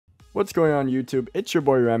What's going on YouTube? It's your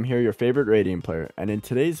boy Rem here, your favorite Radiant player, and in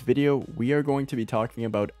today's video we are going to be talking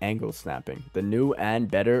about angle snapping, the new and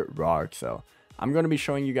better raw Excel. I'm going to be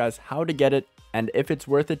showing you guys how to get it and if it's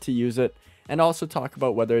worth it to use it, and also talk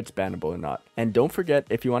about whether it's bannable or not. And don't forget,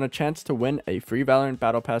 if you want a chance to win a free Valorant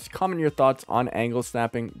Battle Pass, comment your thoughts on angle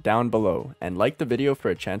snapping down below and like the video for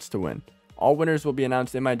a chance to win. All winners will be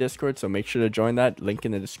announced in my Discord, so make sure to join that, link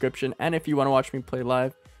in the description, and if you want to watch me play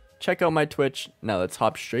live, check out my Twitch. Now let's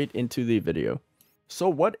hop straight into the video. So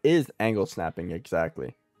what is angle snapping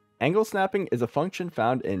exactly? Angle snapping is a function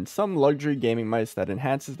found in some luxury gaming mice that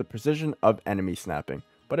enhances the precision of enemy snapping.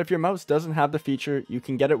 But if your mouse doesn't have the feature, you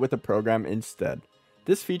can get it with a program instead.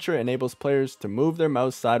 This feature enables players to move their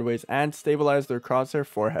mouse sideways and stabilize their crosshair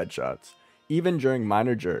for headshots, even during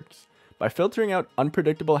minor jerks. By filtering out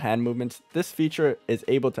unpredictable hand movements, this feature is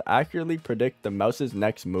able to accurately predict the mouse's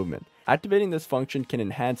next movement. Activating this function can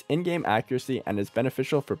enhance in-game accuracy and is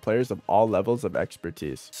beneficial for players of all levels of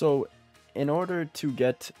expertise. So, in order to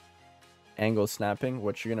get angle snapping,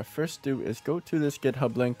 what you're going to first do is go to this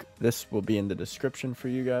GitHub link. This will be in the description for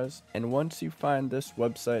you guys. And once you find this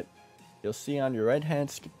website, you'll see on your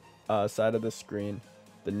right-hand side of the screen,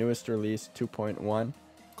 the newest release 2.1.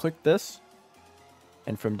 Click this.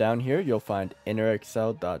 And from down here, you'll find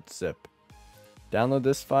innerexcel.zip. Download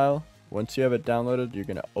this file. Once you have it downloaded, you're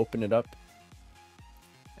going to open it up.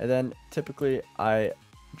 And then typically I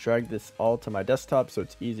drag this all to my desktop so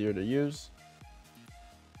it's easier to use.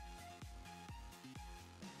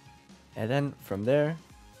 And then from there,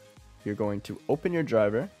 you're going to open your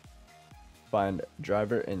driver, find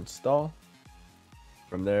driver install.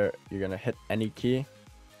 From there, you're going to hit any key.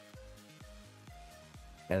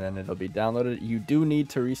 And then it'll be downloaded. You do need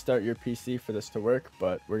to restart your PC for this to work,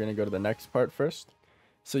 but we're going to go to the next part first.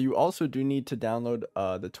 So you also do need to download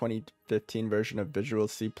the 2015 version of Visual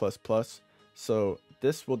C++. So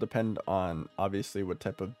this will depend on obviously what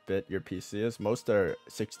type of bit your PC is. Most are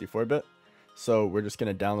 64-bit. So we're just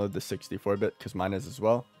going to download the 64-bit because mine is as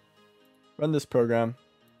well. Run this program,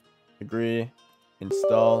 agree,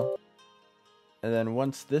 install. And then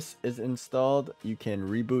once this is installed, you can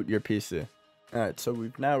reboot your PC. Alright, so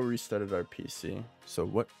we've now restarted our PC. So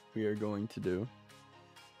what we are going to do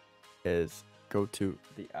is go to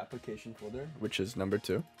the application folder, which is number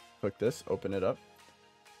 2. Click this, open it up.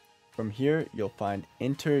 From here, you'll find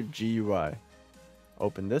Enter GUI.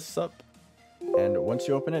 Open this up, and once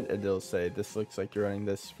you open it, it'll say, this looks like you're running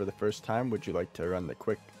this for the first time. Would you like to run the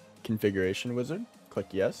quick configuration wizard? Click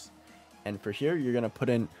yes. And for here, you're going to put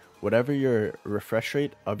in whatever your refresh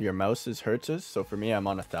rate of your mouse's hertz is. So for me, I'm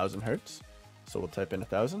on 1000 hertz. So we'll type in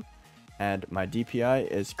 1000, and my DPI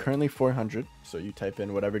is currently 400. So you type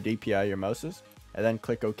in whatever DPI your mouse is, and then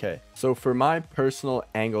click OK. So for my personal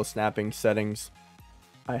angle snapping settings,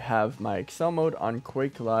 I have my Excel mode on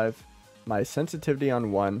Quake Live, my sensitivity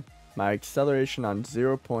on 1, my acceleration on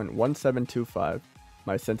 0.1725,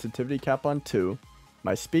 my sensitivity cap on 2,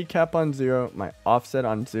 my speed cap on 0, my offset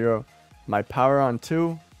on 0, my power on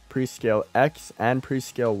 2, prescale X and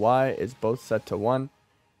prescale Y is both set to 1.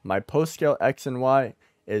 My post scale X and Y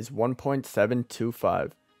is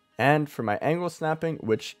 1.725. And for my angle snapping,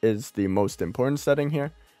 which is the most important setting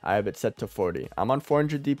here, I have it set to 40. I'm on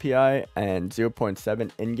 400 DPI and 0.7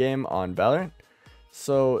 in-game on Valorant.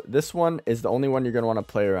 So this one is the only one you're going to want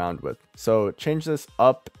to play around with. So change this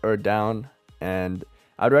up or down, and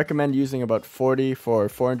I'd recommend using about 40 for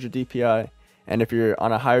 400 DPI. And if you're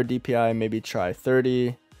on a higher DPI, maybe try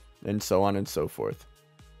 30 and so on and so forth.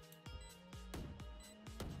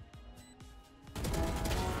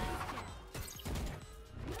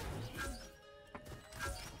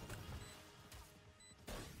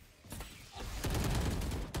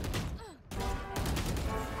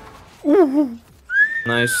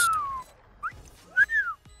 Nice.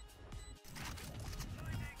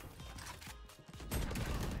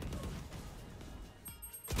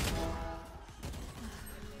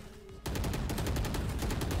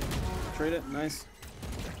 Trade it, nice.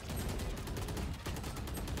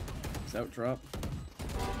 It's out drop.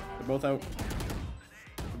 They're both out.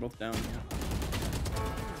 They're both down.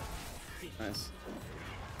 Nice.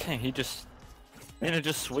 Dang, he just... Man, it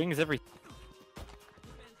just swings every...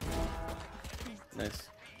 Nice.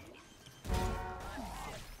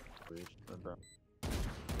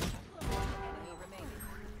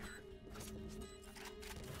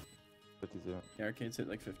 The arcade's hit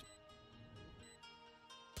like 50.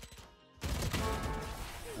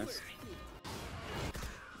 Nice.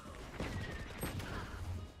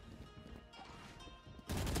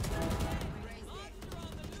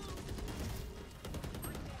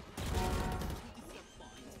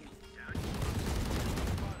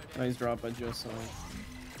 Nice drop by Joe.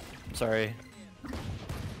 Sorry.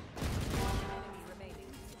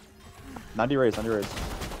 90 raise, 90 raise.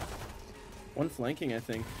 One flanking, I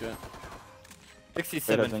think. Jet.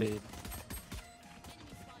 67 Wait, I feed.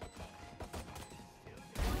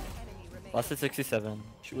 Last at 67.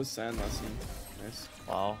 She was sand last scene. Nice.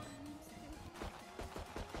 Wow.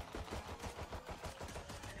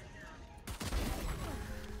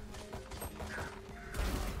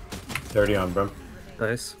 Dirty on bro.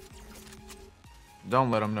 Nice.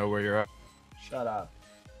 Don't let them know where you're at. Shut up.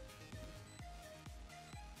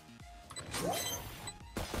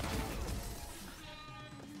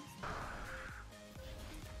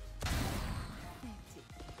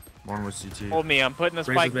 One was CT. Hold me, I'm putting the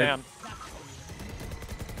Raise spike the bait. down.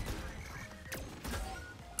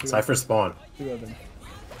 Cypher spawn. 2 of them.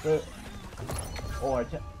 But, oh, I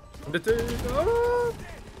can't. Ah!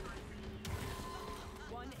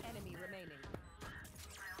 One enemy remaining.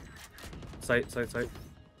 Sight.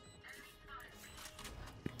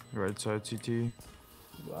 Right side CT.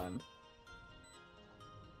 Blind.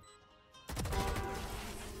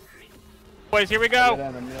 Boys, here we Get go. in,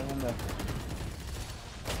 I'm getting in there.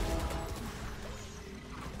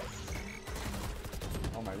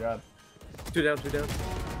 Oh my god. Two down.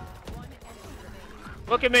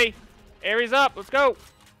 Look at me. Aries up. Let's go.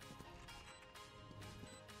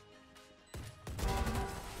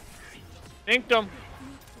 Inked him.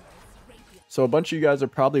 So a bunch of you guys are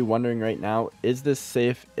probably wondering right now, is this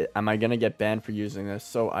safe? Am I going to get banned for using this?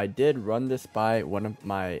 So I did run this by one of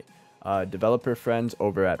my developer friends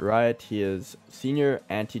over at Riot. He is senior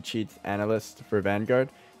anti-cheats analyst for Vanguard.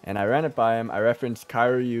 And I ran it by him. I referenced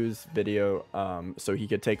Kairyu's video so he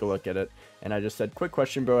could take a look at it. And I just said, quick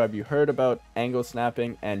question, bro. Have you heard about angle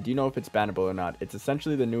snapping? And do you know if it's bannable or not? It's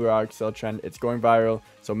essentially the new ROG sell trend. It's going viral,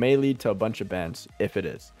 so may lead to a bunch of bans if it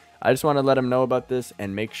is. I just want to let him know about this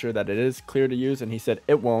and make sure that it is clear to use. And he said,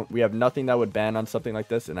 it won't. We have nothing that would ban on something like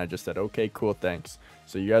this. And I just said, okay, cool, thanks.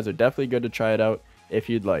 So you guys are definitely good to try it out if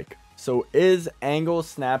you'd like. So is angle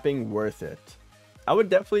snapping worth it? I would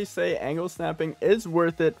definitely say angle snapping is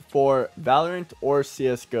worth it for Valorant or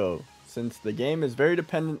CSGO, since the game is very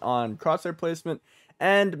dependent on crosshair placement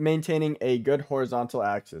and maintaining a good horizontal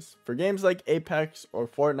axis. For games like Apex or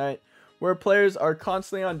Fortnite, where players are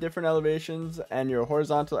constantly on different elevations and your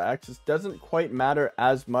horizontal axis doesn't quite matter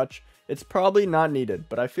as much, it's probably not needed.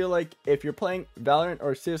 But I feel like if you're playing Valorant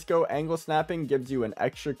or CSGO, angle snapping gives you an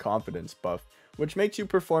extra confidence buff, which makes you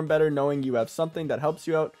perform better knowing you have something that helps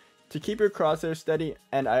you out to keep your crosshair steady.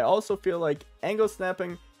 And I also feel like angle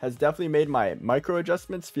snapping has definitely made my micro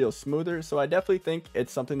adjustments feel smoother, so I definitely think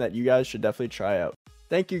it's something that you guys should definitely try out.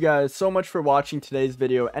 Thank you guys so much for watching today's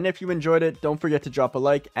video, and if you enjoyed it, don't forget to drop a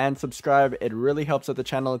like and subscribe. It really helps out the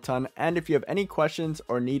channel a ton. And if you have any questions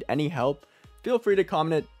or need any help, feel free to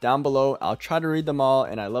comment it down below. I'll try to read them all,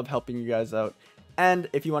 and I love helping you guys out. And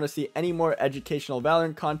if you want to see any more educational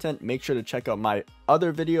Valorant content, make sure to check out my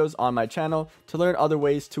other videos on my channel to learn other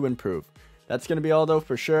ways to improve. That's going to be all though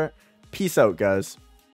for sure. Peace out, guys.